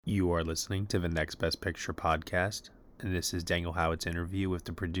You are listening to the Next Best Picture podcast, and this is Daniel Howitt's interview with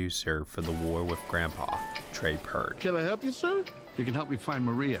the producer for The War with Grandpa, Trey Purd. Can I help you, sir? You can help me find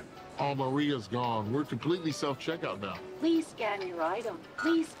Maria. Oh, Maria's gone. We're completely self-checkout now. Please scan your item.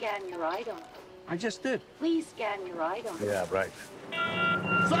 Please scan your item. I just did. Please scan your item. Yeah, right.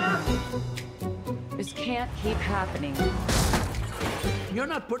 Sir! This can't keep happening. You're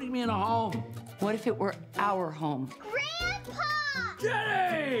not putting me in a home. What if it were our home? Grandpa!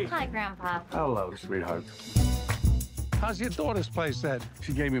 Jenny! Hi, Grandpa. Hello, sweetheart. How's your daughter's place, Ed?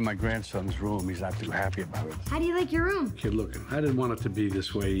 She gave me my grandson's room. He's not too happy about it. How do you like your room? Kid looking. I didn't want it to be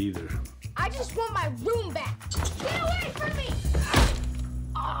this way either. I just want my room back. Get away from me!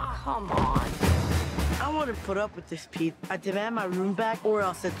 Oh, come on. I want to put up with this, Pete. I demand my room back or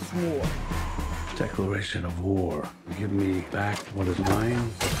else it's war. Declaration of war. You give me back what is mine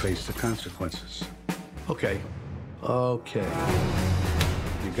or face the consequences. Okay. You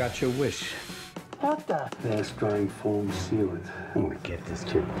got your wish. What the? Fast drying foam sealant. I'm gonna get this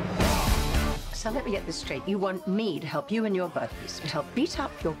kid. So let me get this straight. You want me to help you and your buddies to help beat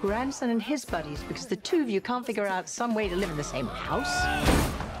up your grandson and his buddies because the two of you can't figure out some way to live in the same house?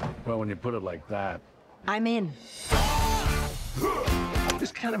 Well, when you put it like that. I'm in.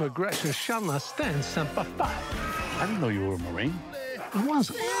 This kind of aggression shall not stand, Semper Fi. I didn't know you were a Marine. I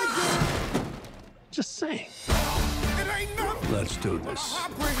wasn't. Just saying. Let's do this.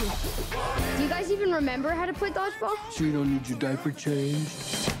 Do you guys even remember how to play dodgeball? So you don't need your diaper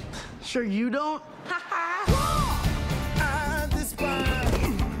changed? Sure you don't?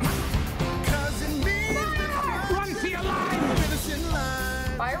 Run for your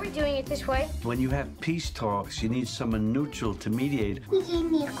life! Why are we doing it this way? When you have peace talks, you need someone neutral to mediate. He gave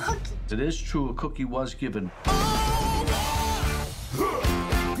me a cookie. It is true, a cookie was given.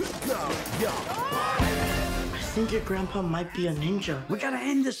 I think your grandpa might be a ninja. We gotta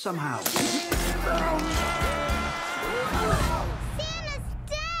end this somehow. Santa's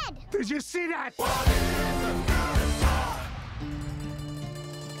dead! Did you see that?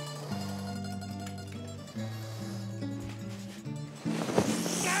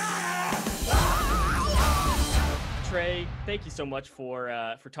 Trey, thank you so much for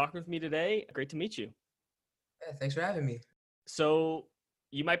talking with me today. Great to meet you. Yeah, thanks for having me. So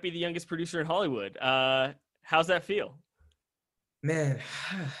you might be the youngest producer in Hollywood. How's that feel? Man,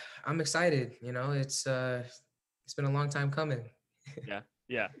 I'm excited. You know, it's been a long time coming.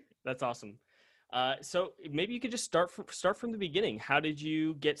 Yeah, that's awesome. So maybe you could just start from the beginning. How did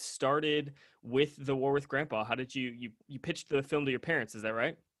you get started with The War with Grandpa? How did you pitched the film to your parents? Is that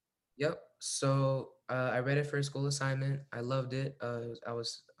right? Yep. So I read it for a school assignment. I loved it. I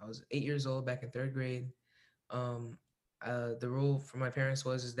was 8 years old back in third grade. The rule for my parents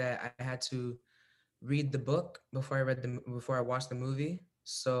was that I had to read the book before I watched the movie.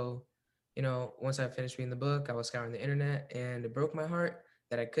 So, you know, once I finished reading the book, I was scouring the internet, and it broke my heart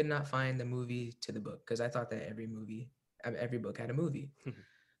that I could not find the movie to the book, because I thought that every book had a movie.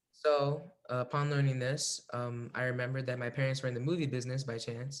 So upon learning this, I remembered that my parents were in the movie business by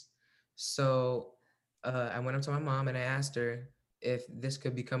chance. So I went up to my mom and I asked her if this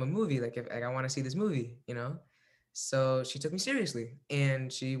could become a movie, like if I want to see this movie, you know? So she took me seriously,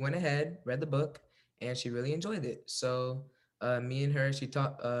 and she went ahead, read the book, and she really enjoyed it. So me and her,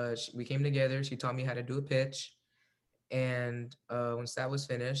 we came together. She taught me how to do a pitch. And once that was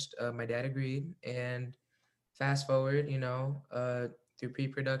finished, my dad agreed. And fast forward, you know, through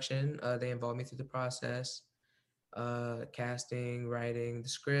pre-production, they involved me through the process, casting, writing, the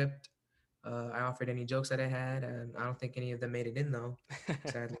script. I offered any jokes that I had, and I don't think any of them made it in though,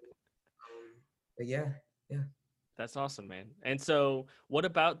 sadly. But yeah. That's awesome, man. And so what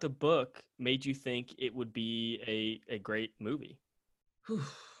about the book made you think it would be a great movie?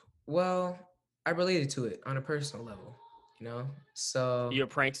 Well, I related to it on a personal level, you know? So you're a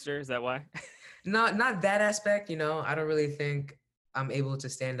prankster, is that why? not that aspect, you know. I don't really think I'm able to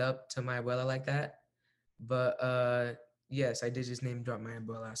stand up to my abuela like that. But yes, I did just name drop my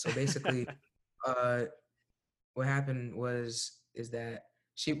abuela. So basically, what happened is that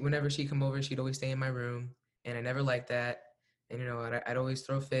whenever she come over, she'd always stay in my room. And I never liked that. And, you know, I'd always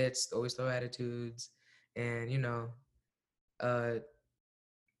throw fits, always throw attitudes. And, you know,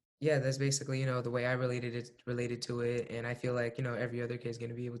 yeah, that's basically, you know, the way I related to it. And I feel like, you know, every other kid's going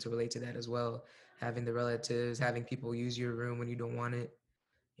to be able to relate to that as well. Having the relatives, having people use your room when you don't want it,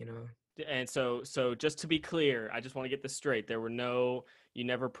 you know. And so just to be clear, I just want to get this straight. You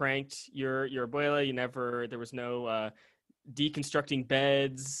never pranked your abuela. There was no deconstructing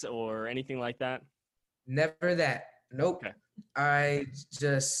beds or anything like that? Never that. Nope. Okay. I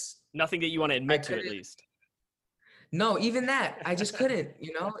just... Nothing that you want to admit to, at least. No, even that. I just couldn't,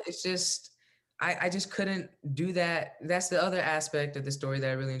 it's just I just couldn't do that. That's the other aspect of the story that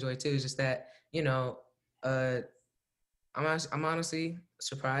I really enjoy too, is just that, uh I'm honestly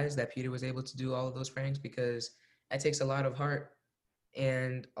surprised that Peter was able to do all of those pranks, because that takes a lot of heart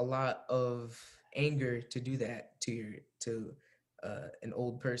and a lot of anger to do that to an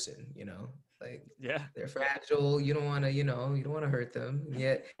old person, like Yeah. they're fragile. You don't want to, you don't want to hurt them.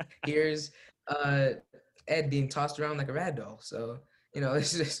 Yet here's Ed being tossed around like a rag doll. So,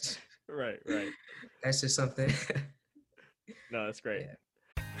 it's just Right. that's just something. No, that's great.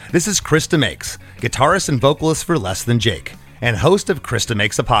 Yeah. This is Krista Makes, guitarist and vocalist for Less Than Jake, and host of Krista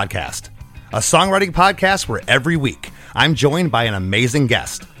Makes a Podcast, a songwriting podcast where every week I'm joined by an amazing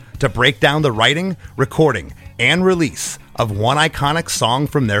guest to break down the writing, recording, and release of one iconic song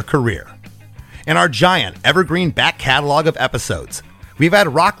from their career. In our giant evergreen back catalog of episodes, we've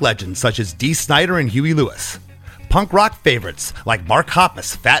had rock legends such as Dee Snider and Huey Lewis, punk rock favorites like Mark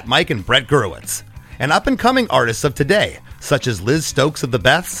Hoppus, Fat Mike, and Brett Gurewitz, and up-and-coming artists of today such as Liz Stokes of the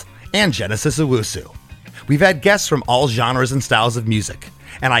Beths and Genesis Owusu. We've had guests from all genres and styles of music,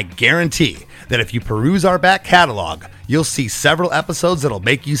 and I guarantee that if you peruse our back catalog, you'll see several episodes that'll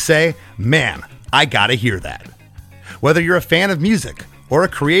make you say, man, I gotta hear that. Whether you're a fan of music or a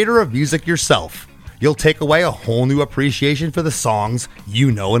creator of music yourself, you'll take away a whole new appreciation for the songs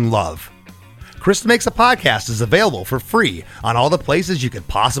you know and love. Krista Makes a Podcast is available for free on all the places you could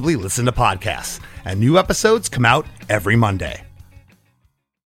possibly listen to podcasts, and new episodes come out every Monday.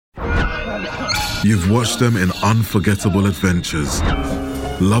 You've watched them in unforgettable adventures,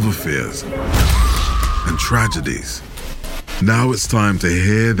 love affairs, and tragedies. Now it's time to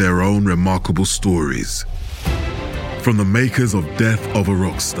hear their own remarkable stories. From the makers of Death of a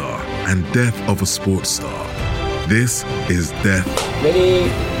Rock Star and Death of a Sports Star, this is Death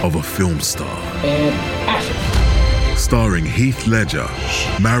of a Film Star. And action. Starring Heath Ledger,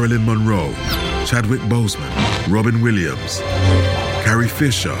 Marilyn Monroe, Chadwick Boseman, Robin Williams, Carrie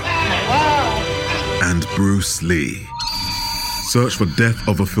Fisher, and Bruce Lee. Search for Death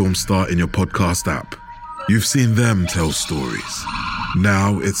of a Film Star in your podcast app. You've seen them tell stories.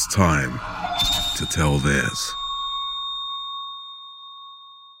 Now it's time to tell theirs.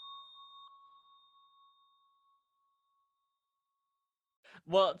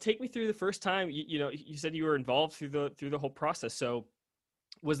 Well, take me through the first time. You said you were involved through the whole process. So,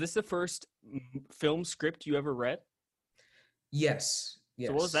 was this the first film script you ever read? Yes.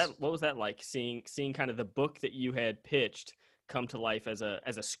 So what was that like, seeing kind of the book that you had pitched come to life as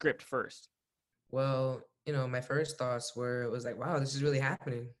a script first? Well, my first thoughts were, it was like, wow, this is really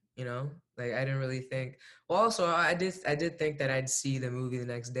happening. Like I didn't really think. Well, also I did think that I'd see the movie the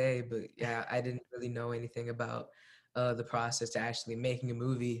next day, but yeah, I didn't really know anything about the process to actually making a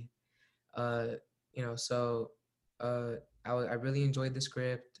movie. So I really enjoyed the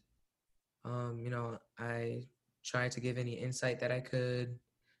script. I tried to give any insight that I could.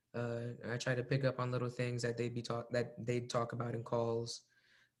 I tried to pick up on little things that they'd talk about in calls,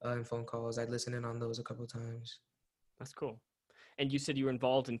 in phone calls. I'd listen in on those a couple of times. That's cool. And you said you were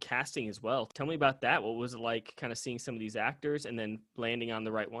involved in casting as well. Tell me about that. What was it like, kind of seeing some of these actors and then landing on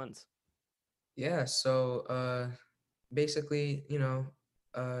the right ones? Yeah. So basically,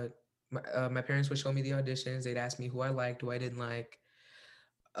 my parents would show me the auditions. They'd ask me who I liked, who I didn't like.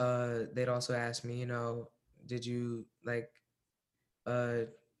 They'd also ask me, did you like,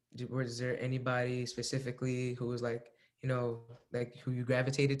 was there anybody specifically who was like, like who you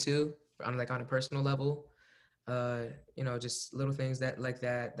gravitated to on a personal level? Just little things that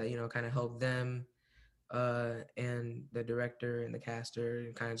kind of help them and the director and the caster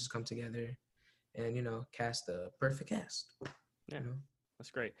and kind of just come together and, cast the perfect cast. Yeah, that's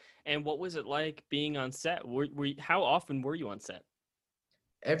great. And what was it like being on set? How often were you on set?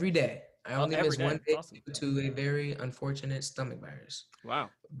 Every day. I only missed one day awesome. due to a very unfortunate stomach virus. Wow.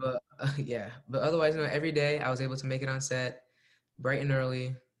 But but otherwise, every day I was able to make it on set bright and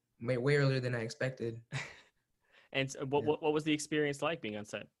early, way earlier than I expected. And what was the experience like being on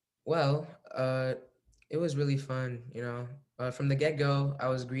set? Well, it was really fun. From the get-go, I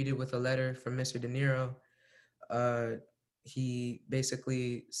was greeted with a letter from Mr. De Niro. He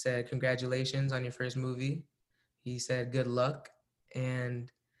basically said, "Congratulations on your first movie." He said, "Good luck,"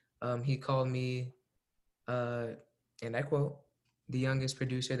 and he called me, and I quote, "the youngest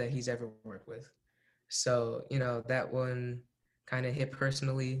producer that he's ever worked with." So that one kind of hit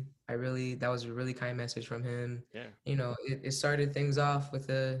personally. That was a really kind message from him. Yeah. It started things off with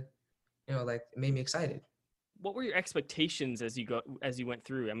it made me excited. What were your expectations as you went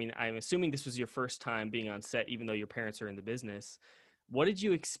through? I mean, I'm assuming this was your first time being on set, even though your parents are in the business. What did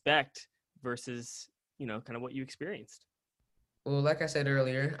you expect versus, kind of what you experienced. Well, like I said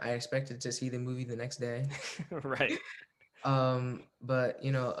earlier, I expected to see the movie the next day. Right. But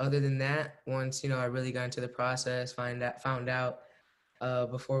other than that, once I really got into the process, found out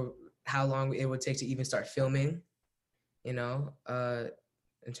before how long it would take to even start filming. In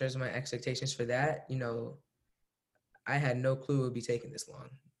terms of my expectations for that, I had no clue it would be taking this long.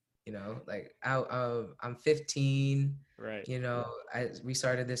 Like I'm 15. Right. We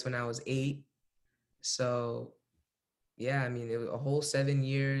started this when I was 8. So yeah, I mean, it was a whole 7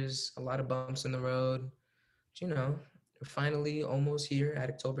 years, a lot of bumps in the road. But, we're finally almost here at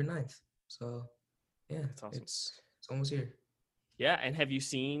October 9th. So yeah, that's awesome. It's almost here. Yeah. And have you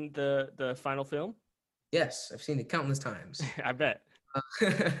seen the final film? Yes, I've seen it countless times. I bet.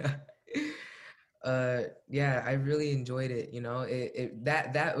 Yeah, I really enjoyed it.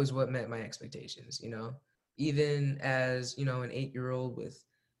 That was what met my expectations. Even as an 8-year-old with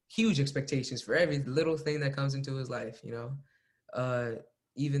huge expectations for every little thing that comes into his life.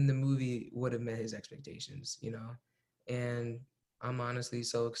 Even the movie would have met his expectations. And I'm honestly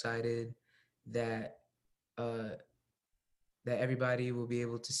so excited that that everybody will be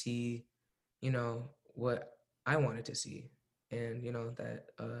able to see, what I wanted to see, and that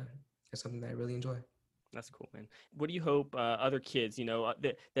is something that I really enjoy. That's cool, man. What do you hope other kids,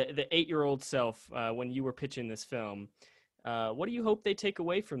 the 8-year-old self, when you were pitching this film, what do you hope they take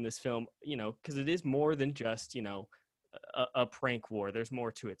away from this film? Because it is more than just a prank war. There's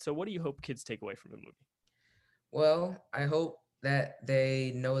more to it. So what do you hope kids take away from the movie? Well, I hope that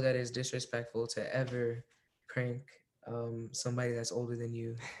they know that it's disrespectful to ever prank somebody that's older than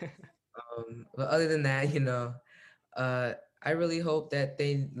you. But other than that, I really hope that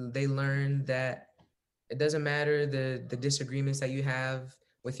they learn that it doesn't matter the disagreements that you have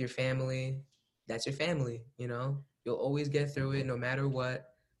with your family. That's your family. You'll always get through it no matter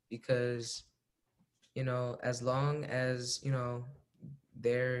what, because as long as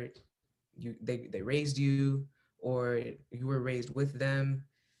they raised you, or you were raised with them,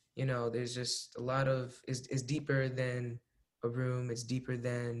 there's just a lot of it's deeper than a room. It's deeper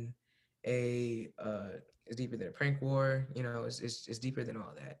than a prank war. It's deeper than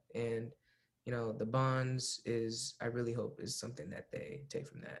all that. And the bonds I really hope is something that they take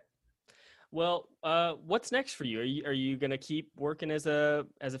from that. Well, what's next for you? Are you gonna keep working as a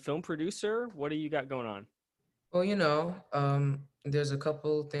film producer? What do you got going on? Well, there's a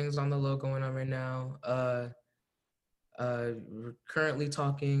couple things on the low going on right now. We're currently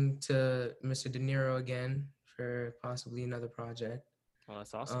talking to Mr. De Niro again for possibly another project. Oh,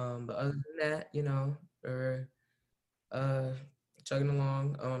 that's awesome. But other than that, we're chugging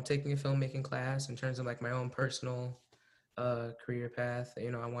along. I'm taking a filmmaking class in terms of like my own personal career path.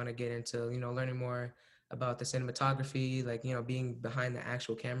 I want to get into learning more about the cinematography, like being behind the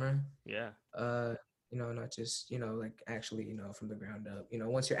actual camera. Yeah. Not just like actually from the ground up.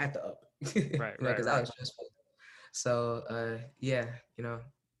 Once you're at the up. Right. Because that was stressful. So yeah,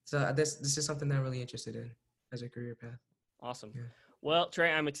 so this is something that I'm really interested in as a career path. Awesome. Yeah. Well,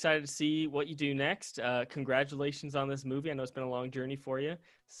 Trey, I'm excited to see what you do next. Congratulations on this movie. I know it's been a long journey for you,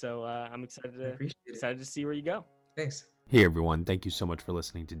 so I'm excited to see where you go. Thanks. Hey everyone, thank you so much for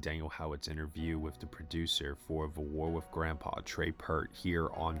listening to Daniel Howitt's interview with the producer for The War with Grandpa, Trey Pert, here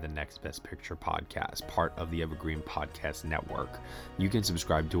on the Next Best Picture podcast, part of the Evergreen Podcast Network. You can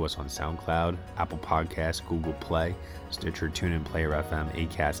subscribe to us on SoundCloud, Apple Podcasts, Google Play, Stitcher, TuneIn, Player FM,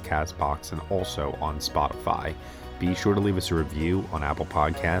 Acast, CastBox, and also on Spotify. Be sure to leave us a review on Apple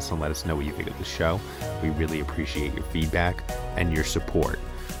Podcasts and let us know what you think of the show. We really appreciate your feedback and your support,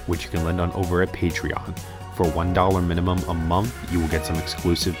 which you can lend on over at Patreon. For $1 minimum a month, you will get some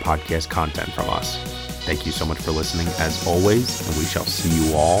exclusive podcast content from us. Thank you so much for listening as always, and we shall see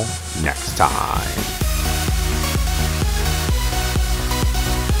you all next time.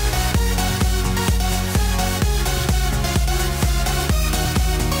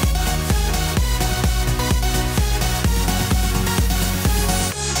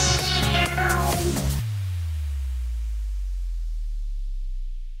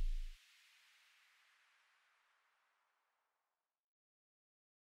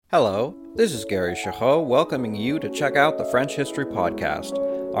 Hello, this is Gary Chahot welcoming you to check out the French History Podcast.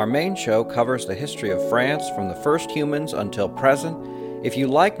 Our main show covers the history of France from the first humans until present. If you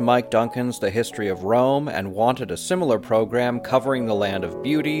liked Mike Duncan's The History of Rome and wanted a similar program covering the land of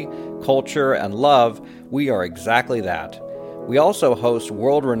beauty, culture, and love, we are exactly that. We also host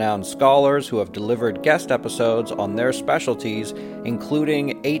world-renowned scholars who have delivered guest episodes on their specialties,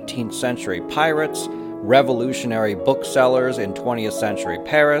 including 18th century pirates, revolutionary booksellers in 20th century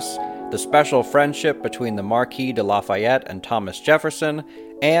Paris, the special friendship between the Marquis de Lafayette and Thomas Jefferson,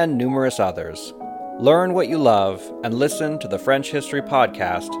 and numerous others. Learn what you love and listen to the French History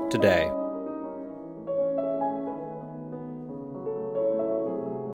Podcast today.